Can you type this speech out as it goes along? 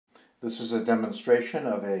This is a demonstration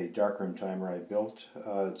of a darkroom timer I built.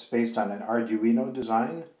 It's based on an Arduino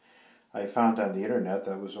design I found on the internet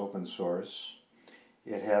that was open source.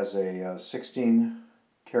 It has a 16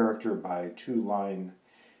 character by 2-line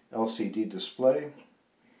LCD display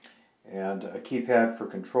and a keypad for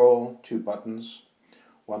control, 2 buttons,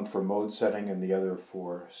 one for mode setting and the other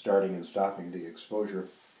for starting and stopping the exposure.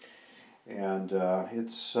 And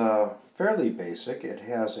it's fairly basic. It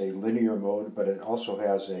has a linear mode, but it also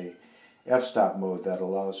has a f-stop mode that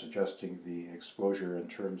allows adjusting the exposure in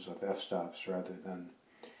terms of f-stops rather than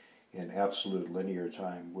in absolute linear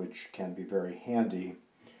time, which can be very handy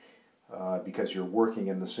because you're working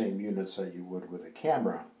in the same units that you would with a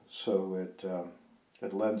camera. So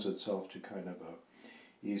it lends itself to kind of a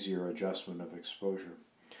easier adjustment of exposure.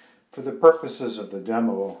 For the purposes of the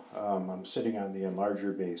demo, I'm sitting on the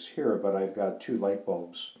Enlarger base here, but I've got 2 light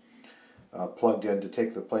bulbs plugged in to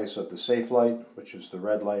take the place of the safe light, which is the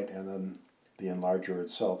red light, and then the Enlarger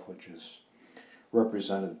itself, which is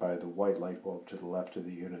represented by the white light bulb to the left of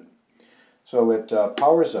the unit. So it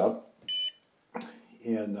powers up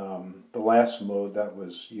in the last mode that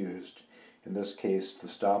was used, in this case the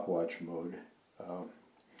stopwatch mode.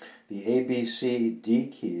 The A, B, C, D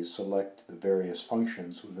keys select the various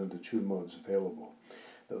functions within the 2 modes available.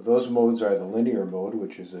 Those modes are the linear mode,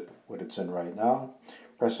 which is what it's in right now.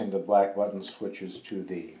 Pressing the black button switches to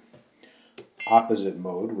the opposite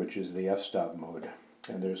mode, which is the f-stop mode.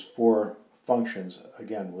 And there's 4 functions,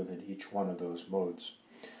 again, within each one of those modes.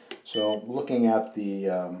 So looking at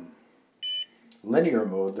the linear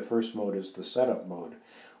mode, the first mode is the setup mode.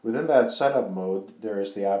 Within that setup mode, there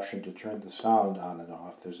is the option to turn the sound on and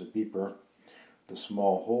off. There's a beeper, the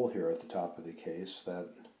small hole here at the top of the case, that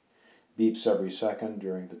beeps every second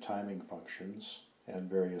during the timing functions and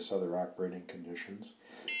various other operating conditions.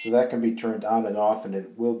 So that can be turned on and off, and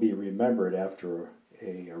it will be remembered after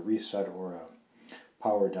a reset or a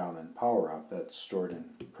power down and power up that's stored in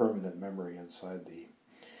permanent memory inside the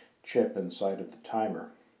chip inside of the timer.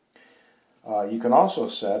 You can also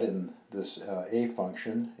set in this A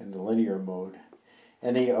function, in the linear mode,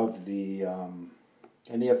 any of the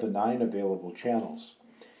 9 available channels.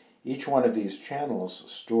 Each one of these channels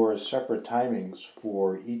stores separate timings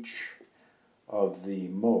for each of the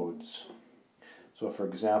modes. So for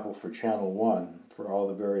example, for channel 1, for all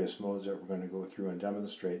the various modes that we're going to go through and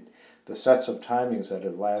demonstrate, the sets of timings that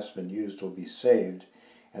have last been used will be saved,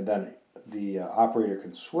 and then the operator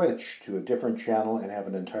can switch to a different channel and have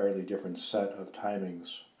an entirely different set of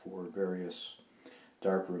timings for various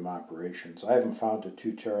darkroom operations. I haven't found it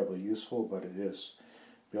too terribly useful, but it is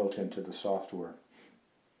built into the software.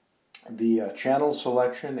 The channel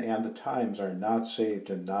selection and the times are not saved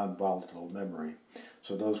in non-volatile memory,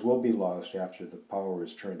 so those will be lost after the power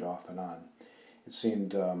is turned off and on. It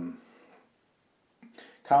seemed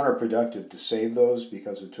counterproductive to save those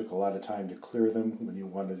because it took a lot of time to clear them when you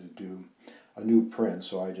wanted to do a new print,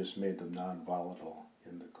 so I just made them non-volatile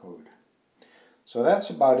in the code. So that's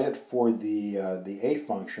about it for the A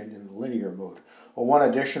function in the linear mode. Well, one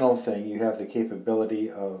additional thing, you have the capability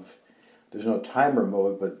of, there's no timer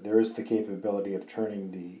mode, but there is the capability of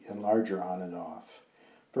turning the Enlarger on and off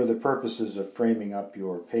for the purposes of framing up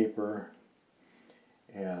your paper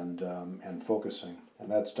and focusing. And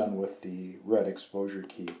that's done with the red exposure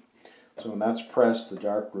key. So when that's pressed, the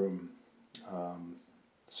darkroom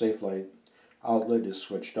safe light outlet is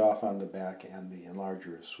switched off on the back and the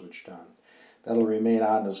Enlarger is switched on. That'll remain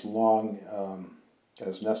on as long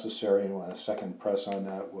as necessary, and when a second press on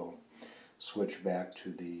that will switch back to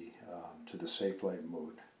the safe light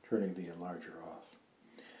mode, turning the Enlarger off.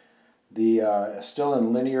 The still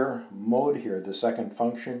in linear mode here, the second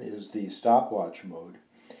function is the stopwatch mode.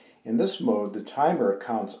 In this mode, the timer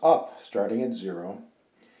counts up starting at 0,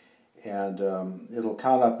 and it'll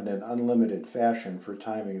count up in an unlimited fashion for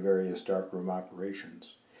timing various darkroom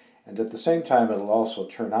operations. And at the same time, it'll also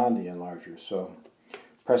turn on the Enlarger. So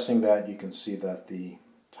pressing that, you can see that the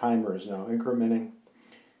timer is now incrementing,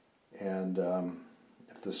 and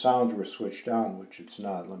if the sound were switched on, which it's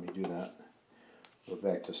not, let me do that. Go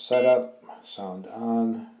back to setup, sound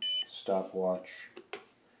on, stopwatch.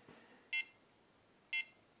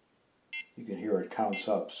 You can hear it counts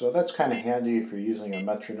up. So that's kind of handy if you're using a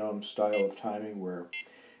metronome style of timing where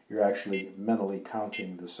you're actually mentally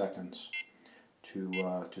counting the seconds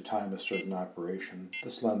to time a certain operation.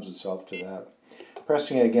 This lends itself to that.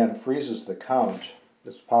 Pressing it again freezes the count.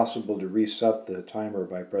 It's possible to reset the timer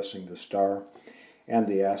by pressing the star and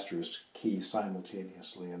the asterisk key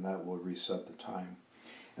simultaneously, and that will reset the time.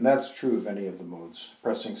 And that's true of any of the modes.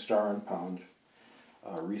 Pressing star and pound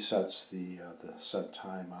resets the set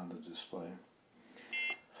time on the display.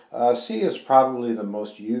 C is probably the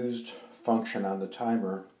most used function on the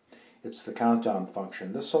timer. It's the countdown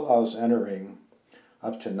function. This allows entering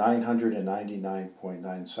up to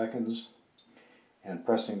 999.9 seconds, and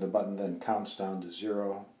pressing the button then counts down to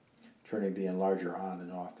 0, turning the enlarger on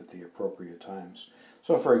and off at the appropriate times.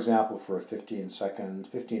 So for example, for a 15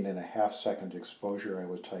 and a half second exposure, I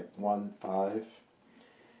would type 1, 5,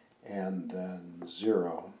 and then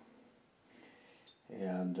 0.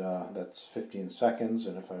 And that's 15 seconds,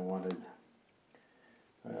 and if I wanted,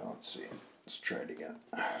 well, let's see, let's try it again.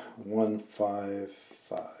 1, 5,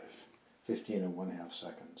 5, 15 and 1/2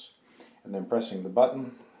 seconds. And then pressing the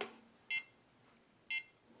button,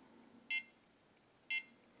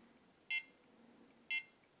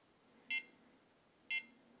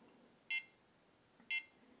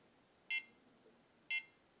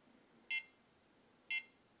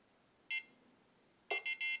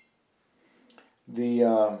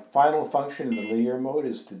 the final function in the linear mode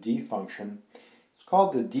is the D function. It's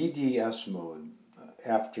called the DDS mode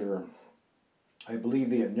after, I believe,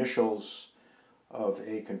 the initials of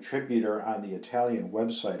a contributor on the Italian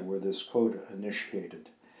website where this code initiated.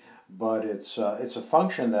 But it's a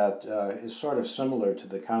function that is sort of similar to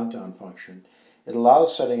the countdown function. It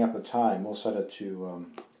allows setting up a time. We'll set it to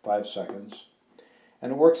 5 seconds.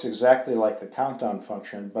 And it works exactly like the countdown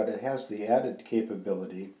function, but it has the added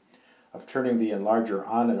capability of turning the enlarger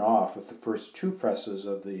on and off with the first 2 presses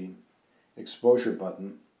of the exposure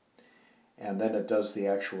button, and then it does the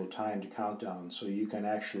actual timed countdown, so you can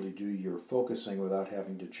actually do your focusing without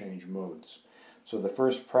having to change modes. So the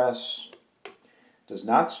first press does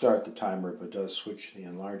not start the timer, but does switch the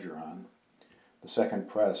enlarger on. The second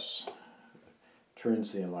press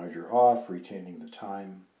turns the enlarger off, retaining the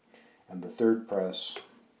time, and the third press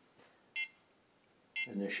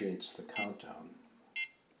initiates the countdown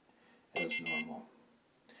as normal.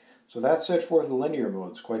 So that's it for the linear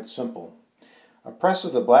mode. It's quite simple. A press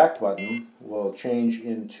of the black button will change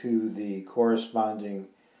into the corresponding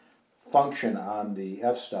function on the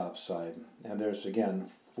f-stop side. And there's, again,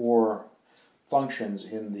 4 functions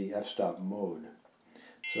in the f-stop mode.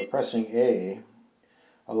 So pressing A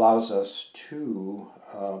allows us to,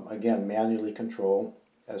 again, manually control,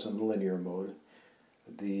 as in the linear mode,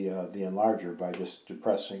 the enlarger by just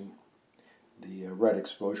depressing the red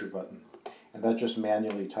exposure button, and that just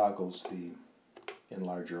manually toggles the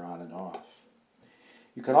enlarger on and off.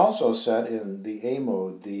 You can also set in the A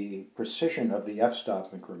mode the precision of the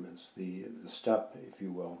f-stop increments, the step, if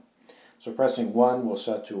you will. So pressing 1 will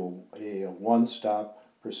set to a 1 stop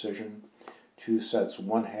precision, 2 sets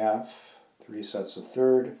 1/2, 3 sets a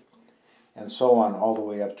third, and so on all the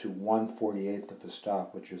way up to 1/48 of a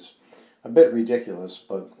stop, which is a bit ridiculous,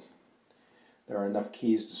 but there are enough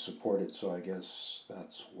keys to support it, so I guess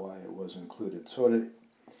that's why it was included. So it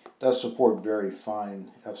does support very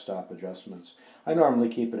fine f-stop adjustments. I normally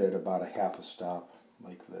keep it at about 1/2 a stop,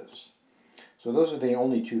 like this. So those are the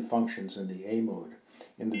only 2 functions in the A mode.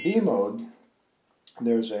 In the B mode,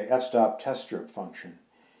 there's a f-stop test strip function,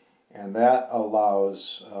 and that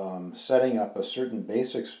allows setting up a certain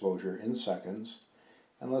base exposure in seconds,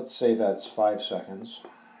 and let's say that's 5 seconds.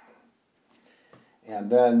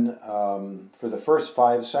 And then for the first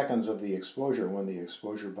 5 seconds of the exposure, when the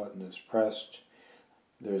exposure button is pressed,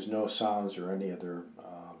 there's no sounds or any other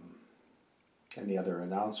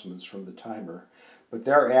announcements from the timer. But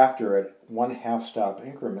thereafter, at 1/2 stop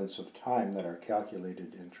increments of time that are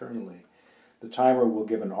calculated internally, the timer will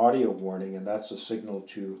give an audio warning, and that's a signal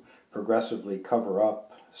to progressively cover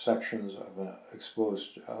up sections of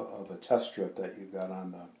a test strip that you've got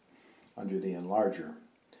on under the enlarger.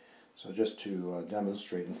 So just to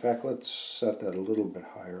demonstrate, in fact, let's set that a little bit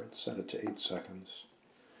higher. Let's set it to 8 seconds.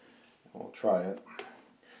 We'll try it.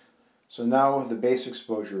 So now the base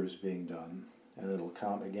exposure is being done, and it'll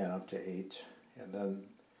count again up to 8. And then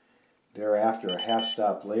thereafter, a 1/2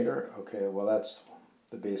 stop later, okay, well that's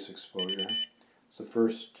the base exposure. It's the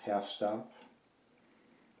first 1/2 stop.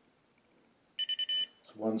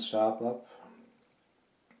 It's 1 stop up.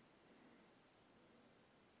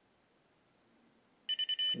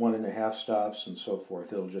 1.5 stops, and so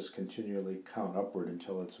forth. It'll just continually count upward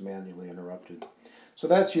until it's manually interrupted. So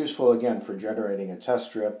that's useful, again, for generating a test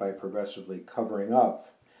strip by progressively covering up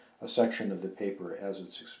a section of the paper as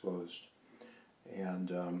it's exposed, and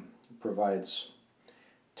provides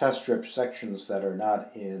test strip sections that are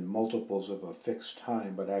not in multiples of a fixed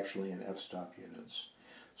time, but actually in f-stop units.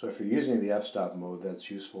 So if you're using the f-stop mode, that's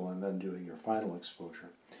useful, and then doing your final exposure.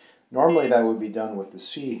 Normally that would be done with the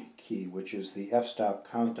C key, which is the f-stop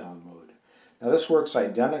countdown mode. Now this works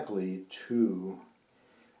identically to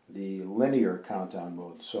the linear countdown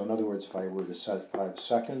mode. So in other words, if I were to set 5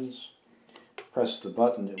 seconds, press the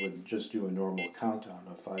button, it would just do a normal countdown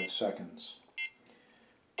of 5 seconds.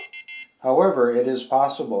 However, it is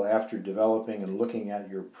possible after developing and looking at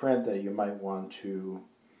your print that you might want to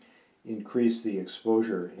increase the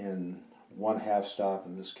exposure in 1/2 stop,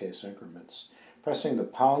 in this case, increments. Pressing the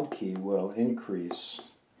pound key will increase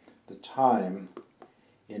the time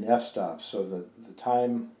in f-stop, so that the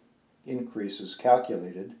time increase is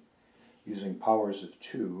calculated using powers of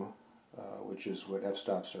 2, which is what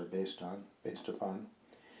f-stops are based upon.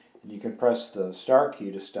 And you can press the star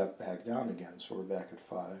key to step back down again, so we're back at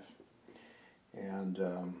 5. And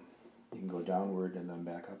you can go downward and then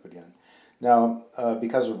back up again. Now,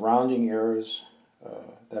 because of rounding errors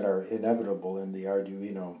that are inevitable in the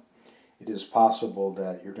Arduino, it is possible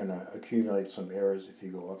that you're going to accumulate some errors if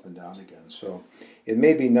you go up and down again. So it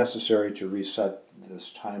may be necessary to reset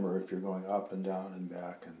this timer if you're going up and down and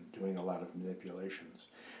back and doing a lot of manipulations.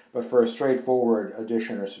 But for a straightforward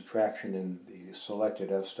addition or subtraction in the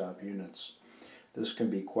selected f-stop units, this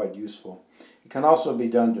can be quite useful. It can also be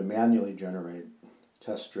done to manually generate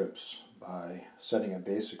test strips by setting a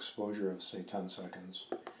base exposure of, say, 10 seconds,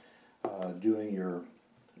 doing your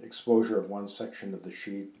exposure of one section of the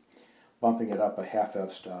sheet, bumping it up a half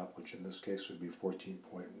f-stop, which in this case would be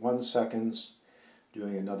 14.1 seconds,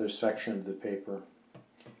 doing another section of the paper,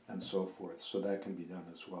 and so forth. So that can be done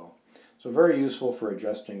as well. So very useful for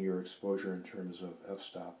adjusting your exposure in terms of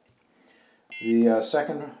f-stop. The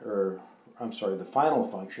the final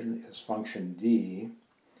function is function D,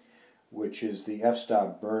 which is the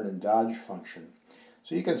f-stop burn and dodge function.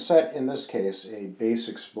 So you can set, in this case, a base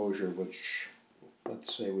exposure, which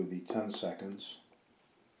let's say would be 10 seconds.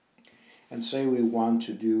 And say we want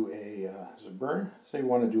to do a burn. Say we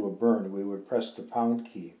want to do a burn, we would press the pound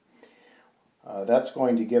key. That's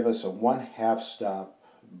going to give us a 1/2 stop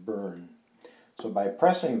burn. So by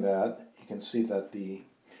pressing that, you can see that the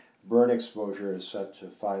burn exposure is set to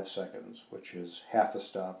 5 seconds, which is half a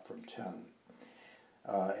stop from 10.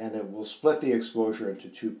 And it will split the exposure into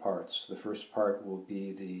 2 parts. The first part will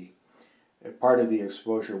be a part of the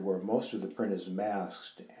exposure where most of the print is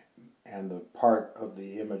masked, and the part of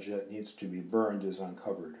the image that needs to be burned is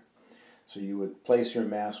uncovered. So you would place your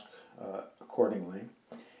mask accordingly,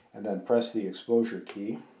 and then press the exposure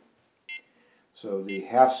key. So the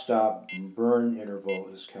half-stop burn interval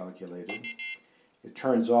is calculated. It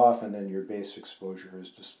turns off, and then your base exposure is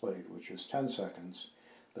displayed, which is 10 seconds.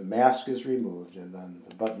 The mask is removed, and then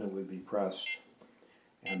the button would be pressed,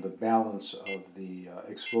 and the balance of the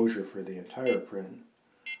exposure for the entire print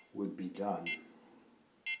would be done.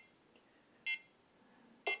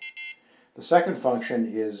 The second function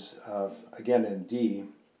is, again in D,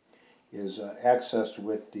 is accessed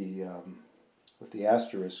with the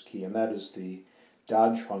asterisk key, and that is the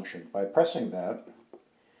dodge function. By pressing that,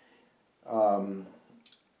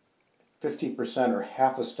 50% or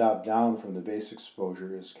half a stop down from the base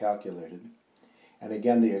exposure is calculated. And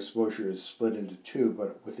again, the exposure is split into 2,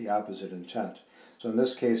 but with the opposite intent. So in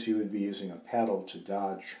this case, you would be using a paddle to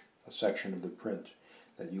dodge a section of the print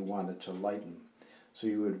that you wanted to lighten. So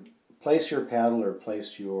you would place your paddle or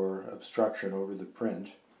place your obstruction over the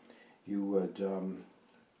print. You would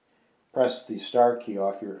press the star key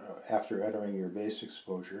after entering your base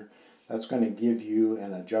exposure. That's going to give you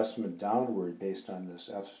an adjustment downward based on this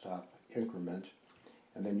f-stop increment.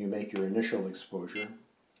 And then you make your initial exposure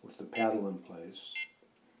with the paddle in place.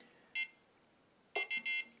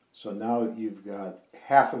 So now you've got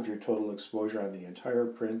half of your total exposure on the entire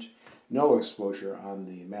print, no exposure on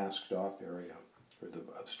the masked off area or the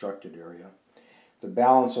obstructed area. The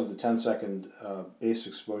balance of the 10-second base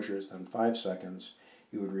exposure is then 5 seconds.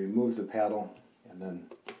 You would remove the paddle and then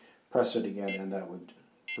press it again, and that would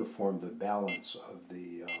perform the balance of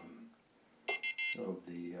the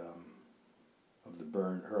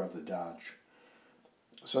burn or of the dodge.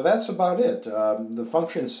 So that's about it. The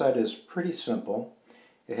function set is pretty simple.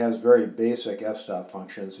 It has very basic f-stop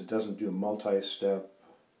functions. It doesn't do multi-step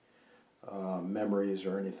memories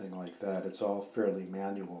or anything like that. It's all fairly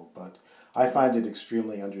manual, but I find it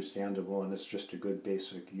extremely understandable, and it's just a good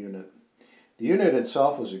basic unit. The unit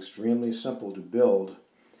itself was extremely simple to build.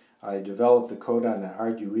 I developed the code on an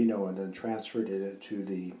Arduino and then transferred it into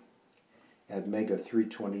the Admega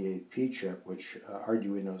 328P chip, which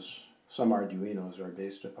some Arduinos are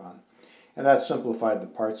based upon. And that simplified the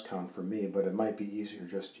parts count for me, but it might be easier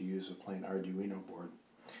just to use a plain Arduino board.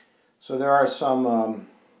 So there are some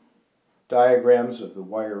diagrams of the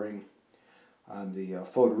wiring on the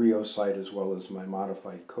Photrio site, as well as my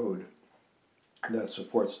modified code that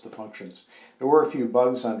supports the functions. There were a few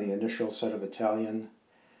bugs on the initial set of Italian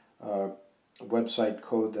website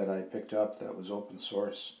code that I picked up that was open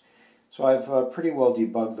source. So I've pretty well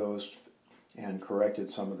debugged those and corrected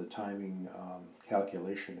some of the timing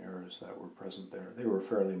calculation errors that were present there. They were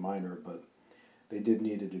fairly minor, but they did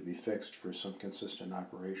needed to be fixed for some consistent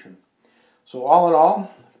operation. So all in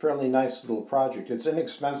all, fairly nice little project. It's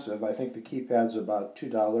inexpensive. I think the keypad's about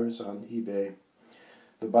 $2 on eBay.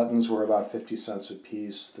 The buttons were about 50 cents a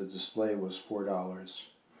piece. The display was $4.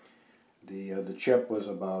 The chip was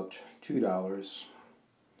about $2.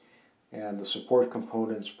 And the support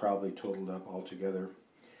components probably totaled up altogether,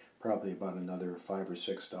 probably about another $5 or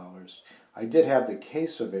 $6. I did have the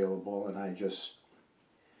case available, and I just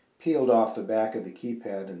peeled off the back of the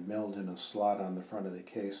keypad and milled in a slot on the front of the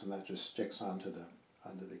case, and that just sticks onto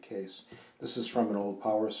the case. This is from an old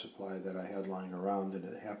power supply that I had lying around, and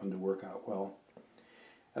it happened to work out well.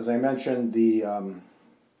 As I mentioned, the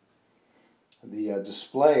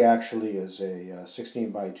display actually is a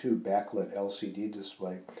 16 by 2 backlit LCD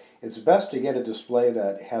display. It's best to get a display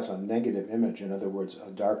that has a negative image, in other words,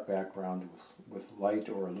 a dark background with light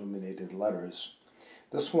or illuminated letters.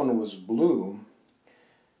 This one was blue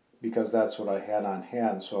because that's what I had on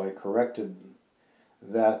hand, so I corrected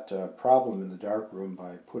that problem in the darkroom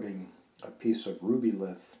by putting a piece of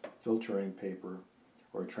Rubylith filtering paper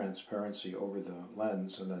or transparency over the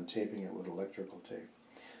lens and then taping it with electrical tape.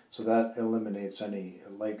 So that eliminates any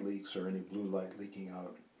light leaks or any blue light leaking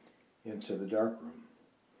out into the darkroom.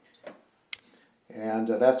 And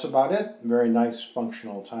that's about it. Very nice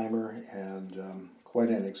functional timer, and quite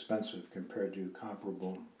inexpensive compared to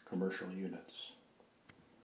comparable commercial units.